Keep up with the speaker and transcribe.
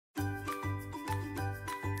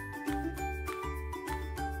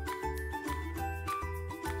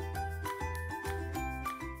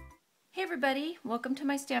Hey everybody, welcome to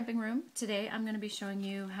my stamping room. Today I'm going to be showing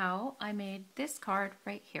you how I made this card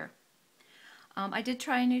right here. I did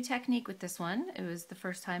try a new technique with this one. It was the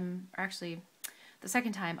first time, or actually the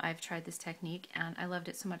second time I've tried this technique, and I loved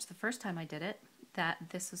it so much the first time I did it that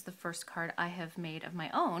this is the first card I have made of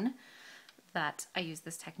my own that I use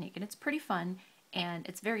this technique. And it's pretty fun, and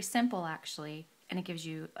it's very simple actually, and it gives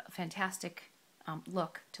you a fantastic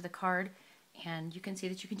look to the card, and you can see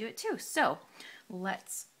that you can do it too. So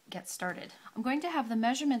let's get started. I'm going to have the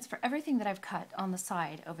measurements for everything that I've cut on the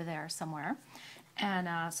side over there somewhere,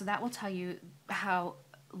 and so that will tell you how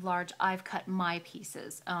large I've cut my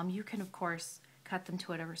pieces. You can of course cut them to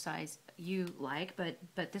whatever size you like,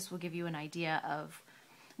 but this will give you an idea of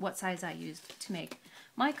what size I used to make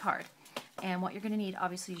my card. And what you're going to need,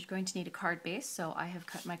 obviously, you're going to need a card base, so I have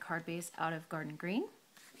cut my card base out of garden green.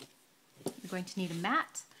 You're going to need a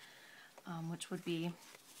mat, which would be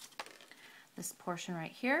this portion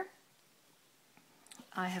right here.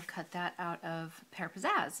 I have cut that out of Pear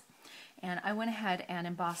Pizzazz, and I went ahead and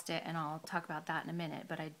embossed it, and I'll talk about that in a minute,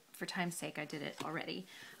 but for time's sake I did it already.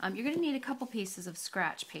 You're going to need a couple pieces of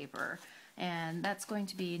scratch paper, and that's going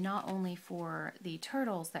to be not only for the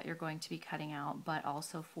turtles that you're going to be cutting out, but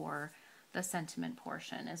also for the sentiment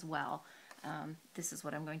portion as well. This is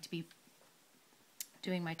what I'm going to be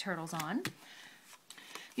doing my turtles on.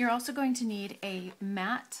 You're also going to need a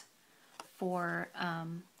mat for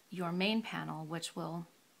your main panel, which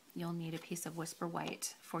you'll need a piece of Whisper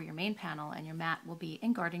White for your main panel, and your mat will be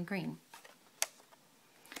in garden green.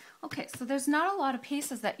 Okay, so there's not a lot of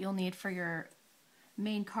pieces that you'll need for your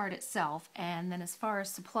main card itself, and then as far as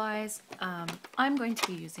supplies, I'm going to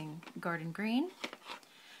be using garden green,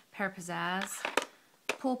 Pear Pizzazz,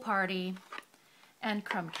 Pool Party, and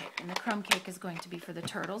crumb cake. And the crumb cake is going to be for the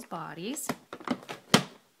turtles' bodies.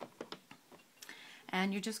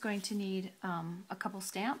 And you're just going to need a couple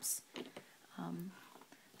stamps.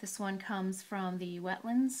 This one comes from the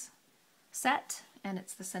Wetlands set, and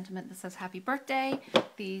it's the sentiment that says Happy Birthday.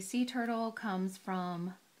 The sea turtle comes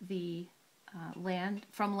from the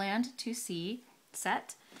Land to Sea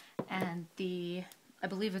set, and I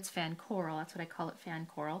believe it's Fan Coral, that's what I call it, Fan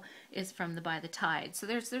Coral, is from the By the Tide. So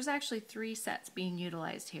there's actually 3 sets being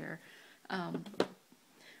utilized here,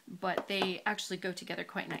 but they actually go together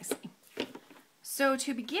quite nicely. So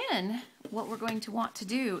to begin, what we're going to want to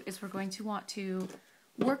do is we're going to want to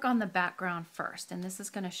work on the background first, and this is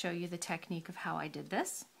going to show you the technique of how I did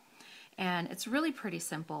this. And it's really pretty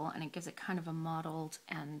simple, and it gives it kind of a mottled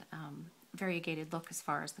and variegated look as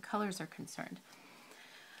far as the colors are concerned.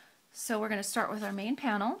 So we're going to start with our main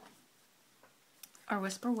panel, our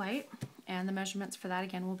Whisper White, and the measurements for that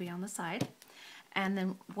again will be on the side. And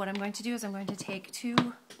then what I'm going to do is I'm going to take 2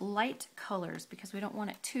 light colors, because we don't want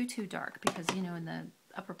it too dark, because you know in the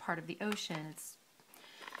upper part of the ocean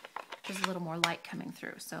there's a little more light coming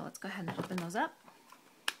through. So let's go ahead and open those up.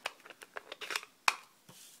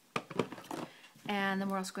 And then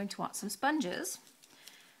we're also going to want some sponges.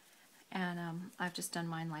 And I've just done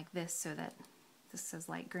mine like this so that this says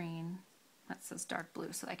light green, that says dark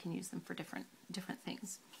blue, so I can use them for different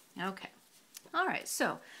things. Okay. Alright,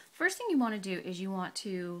 so first thing you want to do is you want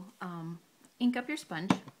to ink up your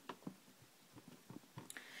sponge.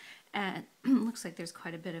 And looks like there's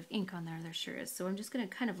quite a bit of ink on there, there sure is. So I'm just going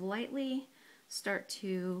to kind of lightly start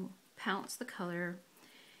to pounce the color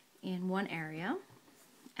in one area,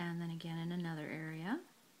 and then again in another area,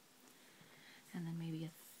 and then maybe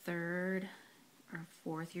a third or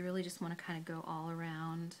fourth. You really just want to kind of go all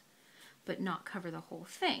around, but not cover the whole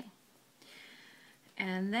thing.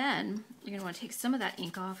 And then you're going to want to take some of that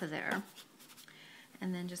ink off of there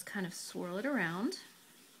and then just kind of swirl it around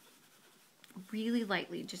really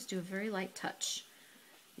lightly. Just do a very light touch.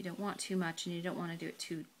 You don't want too much, and you don't want to do it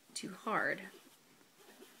too hard.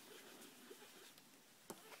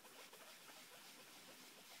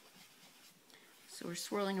 So we're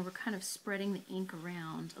swirling and we're kind of spreading the ink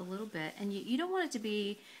around a little bit, and you don't want it to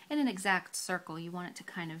be in an exact circle. You want it to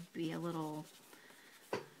kind of be a little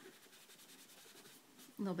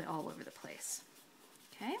bit all over the place.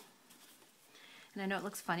 Okay? And I know it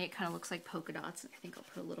looks funny, it kind of looks like polka dots. I think I'll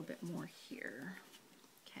put a little bit more here.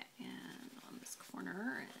 Okay, and on this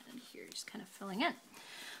corner and here, just kind of filling in.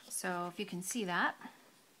 So if you can see that,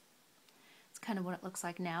 it's kind of what it looks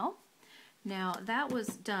like now. Now that was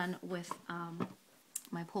done with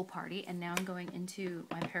my Pool Party, and now I'm going into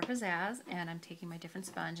my Pear Pizzazz, and I'm taking my different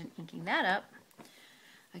sponge and inking that up.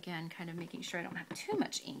 Again, kind of making sure I don't have too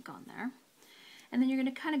much ink on there. And then you're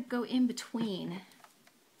going to kind of go in between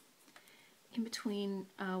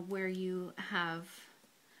where you have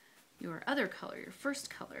your other color, your first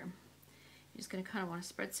color. You're just going to kind of want to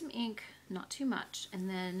spread some ink, not too much, and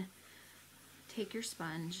then take your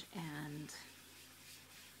sponge and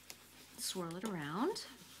swirl it around.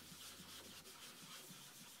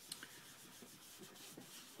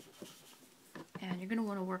 And you're going to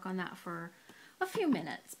want to work on that for a few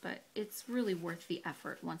minutes, but it's really worth the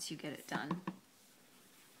effort once you get it done.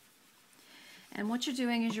 And what you're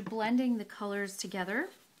doing is you're blending the colors together.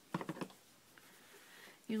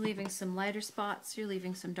 You're leaving some lighter spots, you're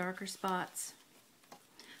leaving some darker spots,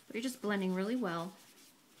 but you're just blending really well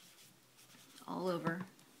all over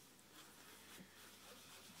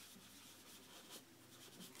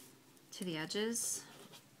to the edges.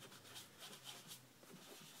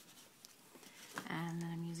 And then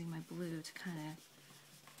I'm using my blue to kind of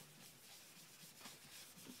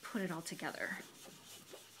put it all together.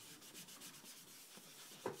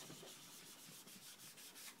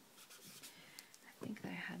 I think that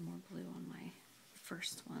I had more blue on my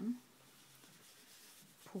first one,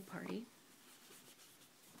 Pool Party.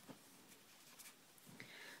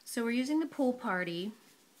 So we're using the Pool Party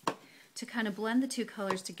to kind of blend the two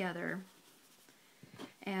colors together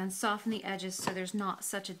and soften the edges so there's not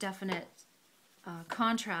such a definite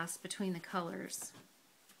contrast between the colors.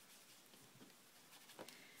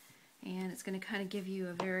 And it's going to kind of give you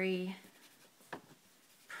a very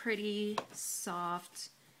pretty, soft,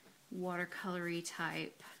 watercolory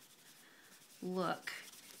type look.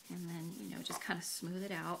 And then, you know, just kind of smooth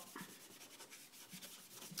it out.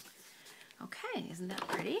 Okay, isn't that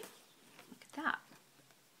pretty? Look at that.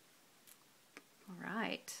 All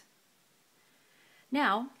right.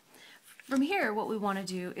 Now, from here, what we want to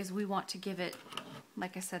do is we want to give it,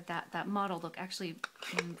 like I said, that model look. Actually,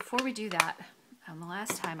 before we do that, the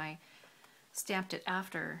last time I stamped it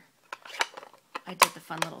after I did the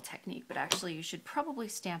fun little technique, but actually you should probably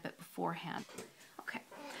stamp it beforehand. Okay,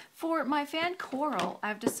 for my fan coral,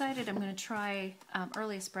 I've decided I'm going to try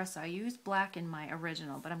early espresso. I used black in my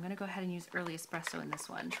original, but I'm going to go ahead and use early espresso in this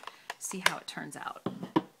one, see how it turns out.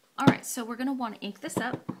 All right, so we're going to want to ink this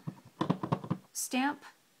up, stamp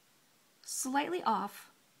slightly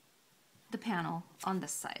off the panel on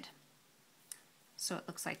this side. So it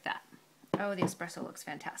looks like that. Oh, the espresso looks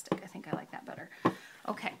fantastic. I think I like that better.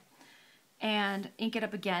 Okay, and ink it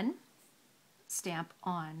up again, stamp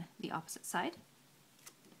on the opposite side,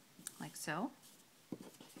 like so.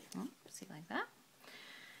 See, like that.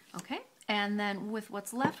 Okay, and then with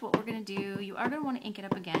what's left, what we're going to do, you are going to want to ink it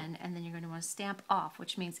up again, and then you're going to want to stamp off,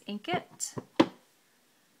 which means ink it,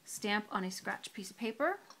 stamp on a scratch piece of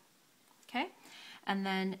paper, okay, and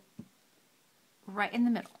then right in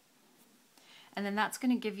the middle. And then that's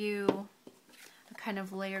going to give you a kind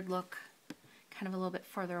of layered look, kind of a little bit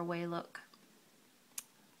further away look.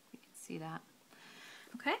 You can see that.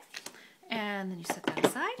 Okay, and then you set that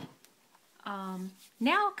aside.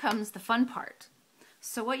 Now comes the fun part.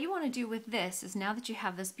 So what you want to do with this is, now that you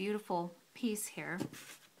have this beautiful piece here,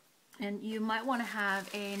 and you might want to have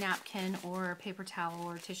a napkin or a paper towel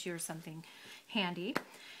or tissue or something handy.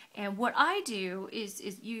 And what I do is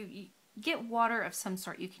you get water of some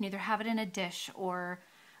sort. You can either have it in a dish or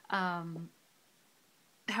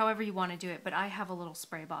however you want to do it, but I have a little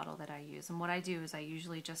spray bottle that I use. And what I do is I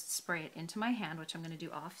usually just spray it into my hand, which I'm going to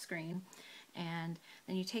do off screen, and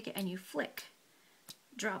then you take it and you flick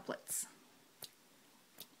droplets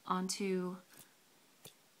onto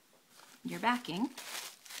your backing,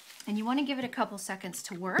 and you want to give it a couple seconds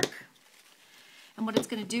to work. And what it's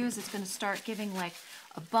going to do is it's going to start giving like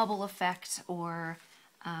a bubble effect, or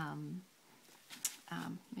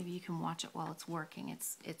maybe you can watch it while it's working.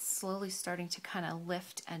 It's slowly starting to kind of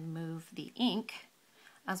lift and move the ink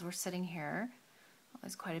as we're sitting here. Well,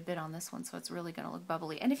 there's quite a bit on this one, so it's really going to look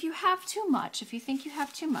bubbly. And if you have too much, if you think you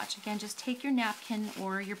have too much, again, just take your napkin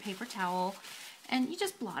or your paper towel and you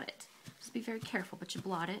just blot it. Just be very careful, but you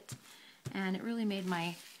blot it. And it really made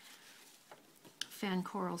my fan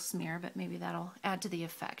coral smear, but maybe that'll add to the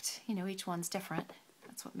effect. You know, each one's different.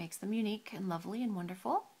 That's what makes them unique and lovely and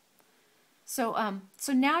wonderful. So,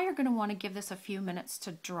 so now you're going to want to give this a few minutes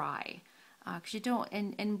to dry, because you don't.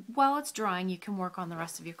 And while it's drying, you can work on the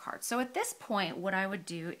rest of your card. So at this point, what I would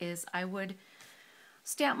do is I would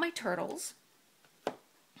stamp my turtles,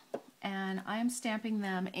 and I am stamping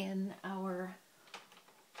them in our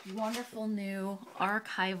wonderful new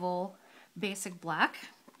archival basic black,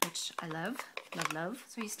 which I love, love, love.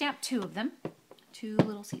 So you stamp 2 of them, 2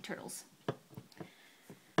 little sea turtles.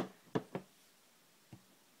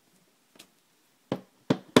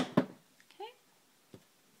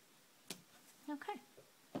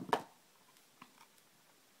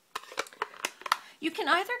 You can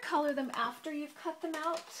either color them after you've cut them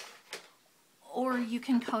out, or you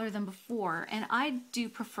can color them before. And I do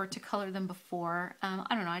prefer to color them before. I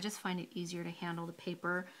don't know, I just find it easier to handle the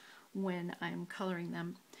paper when I'm coloring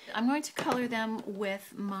them. I'm going to color them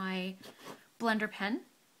with my blender pen,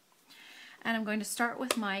 and I'm going to start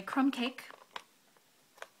with my crumb cake.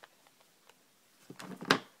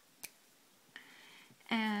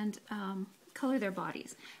 And color their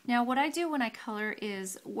bodies. Now what I do when I color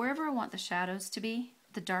is wherever I want the shadows to be,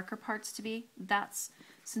 the darker parts to be,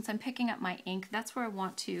 since I'm picking up my ink, that's where I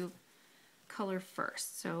want to color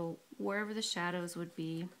first. So wherever the shadows would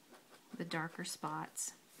be, the darker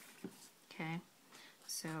spots. Okay,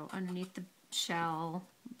 so underneath the shell,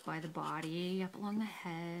 by the body, up along the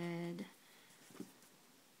head,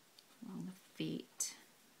 along the feet,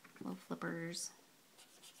 little flippers.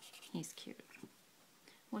 He's cute.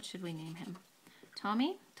 What should we name him?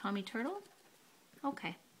 Tommy? Tommy Turtle?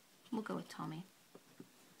 Okay, we'll go with Tommy.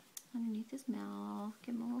 Underneath his mouth,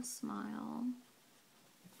 give him a little smile.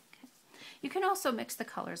 Okay. You can also mix the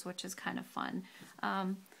colors, which is kind of fun.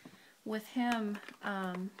 With him,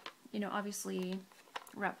 you know, obviously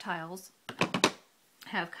reptiles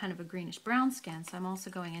have kind of a greenish brown skin, so I'm also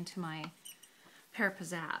going into my Pear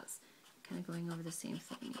Pizzazz, kind of going over the same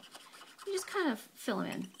thing. You just kind of fill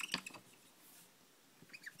him in.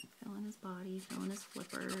 Fill in his body, fill in his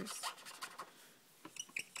flippers.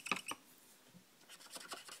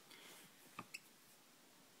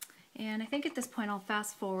 And I think at this point I'll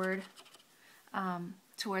fast forward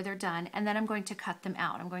to where they're done, and then I'm going to cut them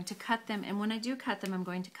out. I'm going to cut them, and when I do cut them, I'm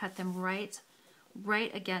going to cut them right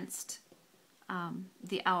against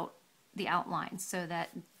the outline, so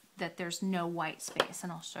that there's no white space.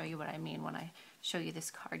 And I'll show you what I mean when I show you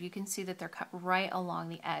this card. You can see that they're cut right along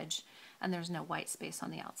the edge, and there's no white space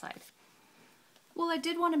on the outside. Well, I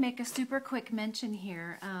did want to make a super quick mention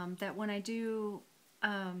here that when I do,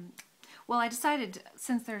 well, I decided,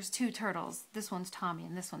 since there's two turtles, this one's Tommy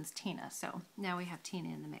and this one's Tina, so now we have Tina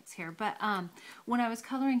in the mix here. But when I was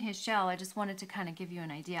coloring his shell, I just wanted to kind of give you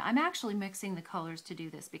an idea. I'm actually mixing the colors to do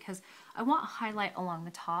this because I want highlight along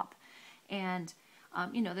the top, and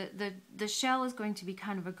you know, the shell is going to be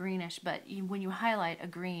kind of a greenish, but when you highlight a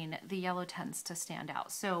green, the yellow tends to stand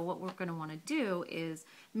out. So what we're going to want to do is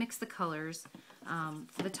mix the colors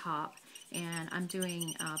for the top, and I'm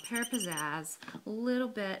doing Pear Pizzazz, a little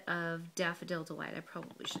bit of Daffodil Delight. I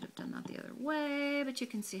probably should have done that the other way, but you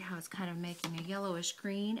can see how it's kind of making a yellowish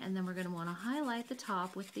green, and then we're going to want to highlight the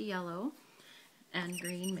top with the yellow and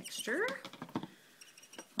green mixture,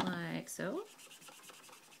 like so.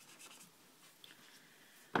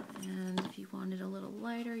 And if you want it a little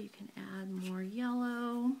lighter, you can add more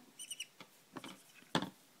yellow.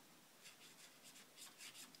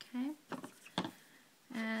 Okay.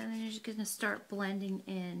 And then you're just going to start blending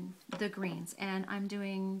in the greens. And I'm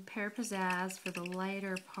doing Pear Pizzazz for the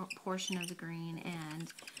lighter portion of the green,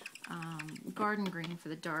 and Garden Green for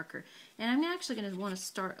the darker. And I'm actually going to want to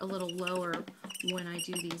start a little lower when I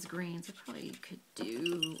do these greens. I probably could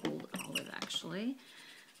do Old Olive, actually.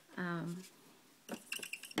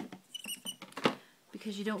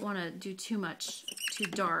 Because you don't want to do too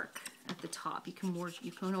dark at the top. You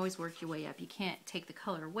can always work your way up. You can't take the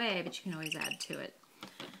color away, but you can always add to it.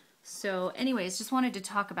 So anyways, just wanted to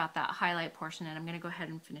talk about that highlight portion, and I'm going to go ahead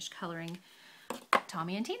and finish coloring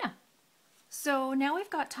Tommy and Tina. So now we've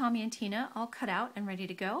got Tommy and Tina all cut out and ready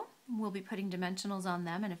to go. We'll be putting dimensionals on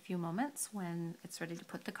them in a few moments when it's ready to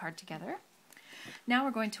put the card together. Now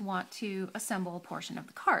we're going to want to assemble a portion of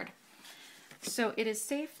the card. So it is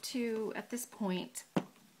safe to, at this point,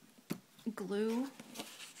 glue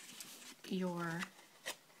your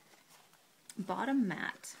bottom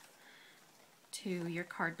mat to your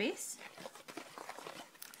card base.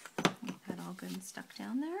 Get that all good and stuck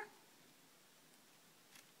down there.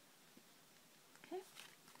 Okay.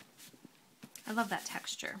 I love that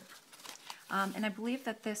texture. And I believe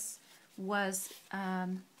that this was, I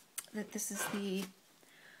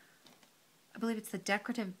believe it's the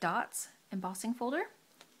Decorative Dots embossing folder.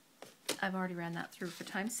 I've already ran that through for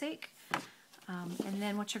time's sake. And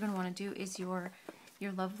then what you're going to want to do is your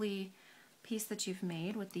lovely piece that you've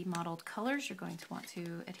made with the mottled colors, you're going to want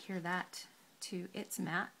to adhere that to its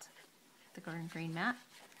mat, the Garden Green mat.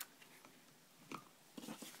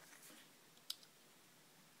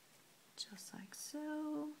 Just like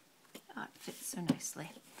so. Oh, it fits so nicely.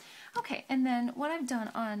 Okay, and then what I've done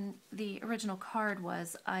on the original card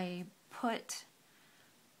was I put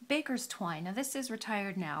baker's twine. Now this is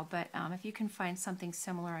retired now, but if you can find something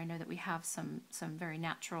similar, I know that we have some very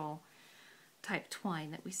natural type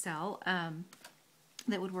twine that we sell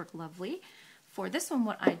that would work lovely. For this one,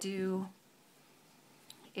 what I do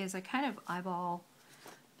is I kind of eyeball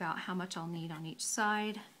about how much I'll need on each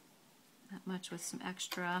side, that much with some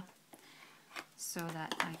extra, so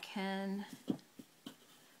that I can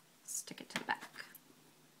stick it to the back.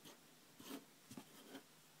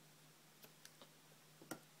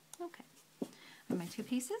 my 2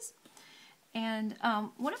 pieces. And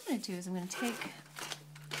what I'm going to do is I'm going to take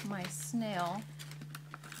my snail.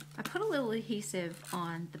 I put a little adhesive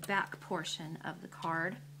on the back portion of the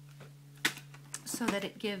card so that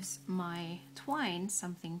it gives my twine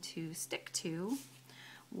something to stick to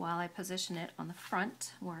while I position it on the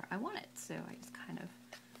front where I want it. So I just kind of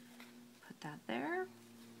put that there,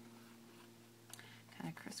 kind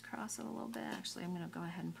of crisscross it a little bit. Actually, I'm going to go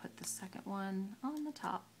ahead and put the second one on the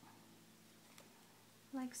top,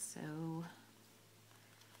 like so.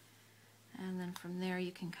 And then from there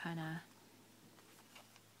you can kind of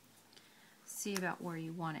see about where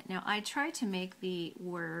you want it. Now I try to make the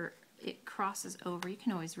where it crosses over, you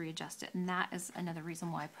can always readjust it, and that is another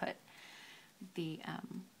reason why I put the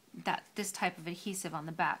this type of adhesive on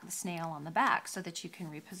the back, the snail on the back, so that you can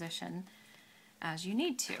reposition as you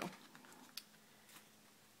need to.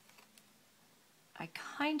 I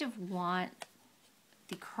kind of want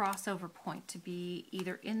the crossover point to be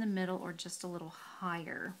either in the middle or just a little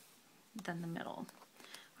higher than the middle.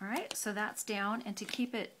 Alright, so that's down, and to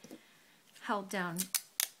keep it held down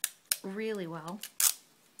really well,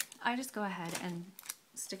 I just go ahead and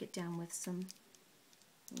stick it down with some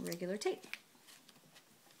regular tape.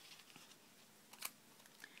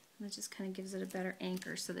 And it just kind of gives it a better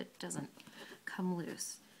anchor so that it doesn't come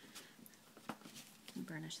loose.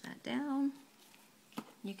 Burnish that down.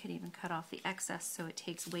 You could even cut off the excess so it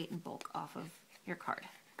takes weight and bulk off of your card.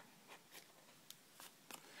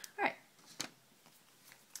 Alright,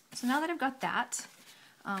 so now that I've got that,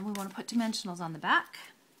 we want to put dimensionals on the back.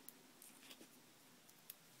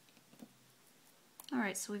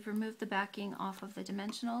 Alright, so we've removed the backing off of the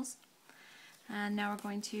dimensionals, and now we're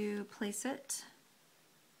going to place it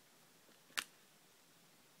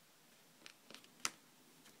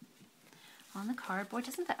on the card. Boy,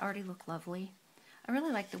 doesn't that already look lovely? I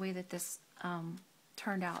really like the way that this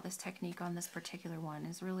turned out. This technique on this particular one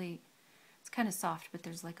is really, it's kind of soft, but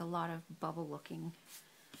there's like a lot of bubble looking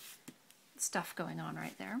stuff going on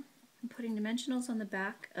right there. I'm putting dimensionals on the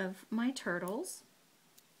back of my turtles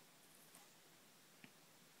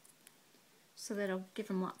so that it'll give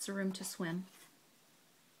them lots of room to swim.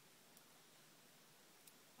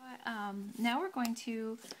 Now we're going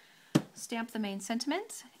to stamp the main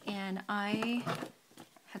sentiment, and I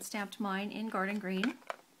had stamped mine in Garden Green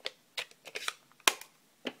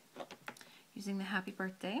using the Happy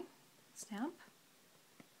Birthday stamp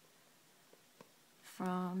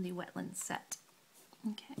from the Wetlands set.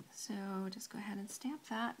 Okay, so just go ahead and stamp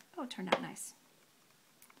that. Oh, it turned out nice.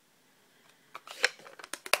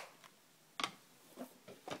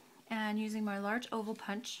 And using my large oval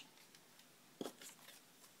punch,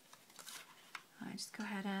 I just go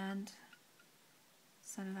ahead and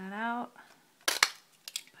center that out,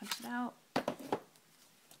 punch it out.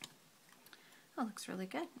 Oh, looks really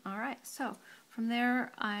good. All right, so from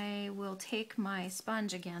there I will take my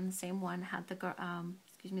sponge again, the same one, had the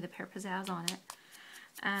the Pear Pizzazz on it,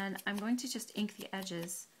 and I'm going to just ink the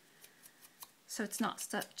edges so it's not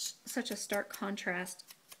such a stark contrast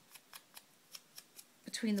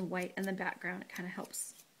between the white and the background. It kind of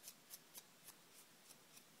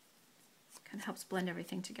helps blend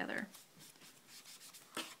everything together.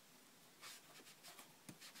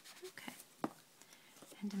 Okay,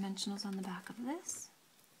 and dimensionals on the back of this.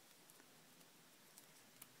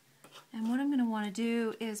 And what I'm going to want to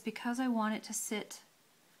do is, because I want it to sit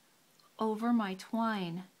over my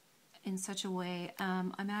twine in such a way,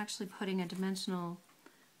 I'm actually putting a dimensional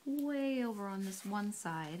way over on this one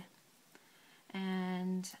side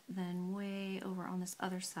and then way over on this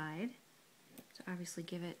other side to obviously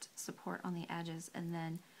give it support on the edges. And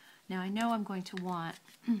then now I know I'm going to want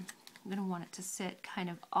it to sit kind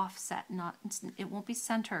of offset, it won't be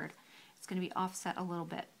centered, it's going to be offset a little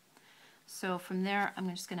bit. So from there I'm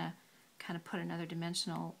just going to kind of put another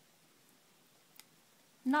dimensional,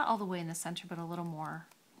 not all the way in the center, but a little more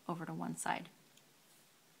over to one side,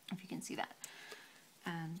 if you can see that.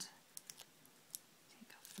 And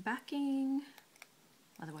take off the backing,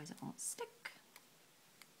 otherwise it won't stick.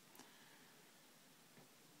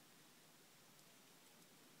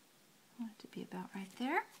 I want it to be about right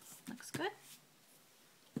there. Looks good.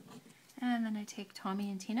 And then I take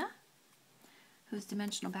Tommy and Tina, whose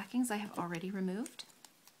dimensional backings I have already removed.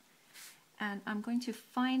 And I'm going to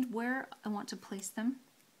find where I want to place them,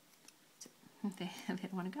 if they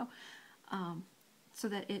want to go, so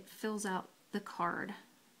that it fills out the card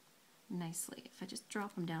nicely. If I just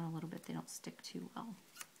drop them down a little bit, they don't stick too well.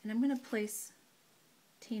 And I'm going to place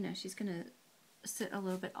Tina, she's going to sit a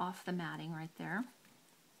little bit off the matting right there.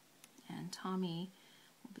 And Tommy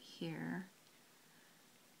will be here,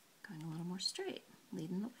 going a little more straight,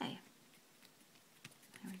 leading the way.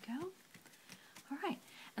 There we go. All right,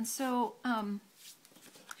 and so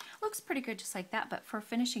looks pretty good just like that, but for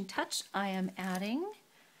finishing touch, I am adding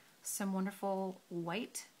some wonderful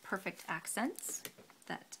white perfect accents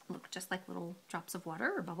that look just like little drops of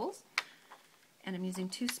water or bubbles. And I'm using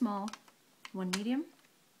 2 small, 1 medium.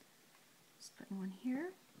 Just putting one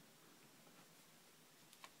here.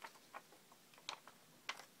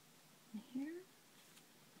 And here.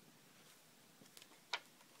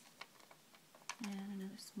 And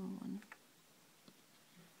another small one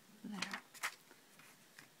there.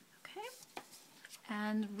 Okay.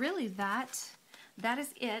 And really that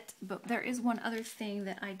is it, but there is one other thing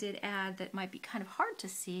that I did add that might be kind of hard to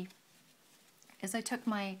see, is I took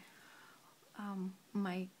my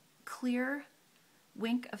my clear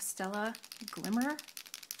Wink of Stella Glimmer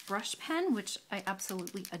brush pen, which I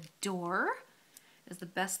absolutely adore. Is the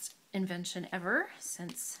best invention ever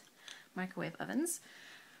since microwave ovens.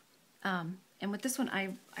 And with this one,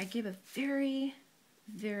 I gave a very,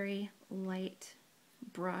 very light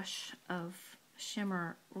brush of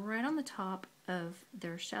shimmer right on the top of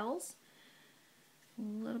their shells,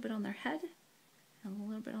 a little bit on their head, and a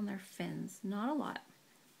little bit on their fins. Not a lot,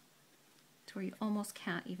 to where you almost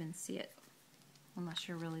can't even see it unless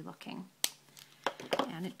you're really looking.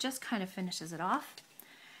 And it just kind of finishes it off.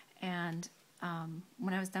 And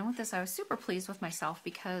when I was done with this, I was super pleased with myself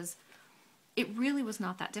because it really was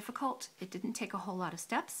not that difficult. It didn't take a whole lot of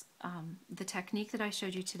steps. The technique that I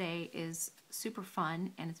showed you today is super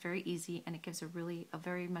fun and it's very easy, and it gives a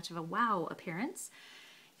very much of a wow appearance.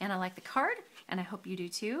 And I like the card, and I hope you do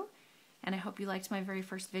too. And I hope you liked my very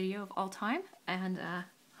first video of all time, and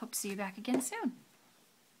hope to see you back again soon.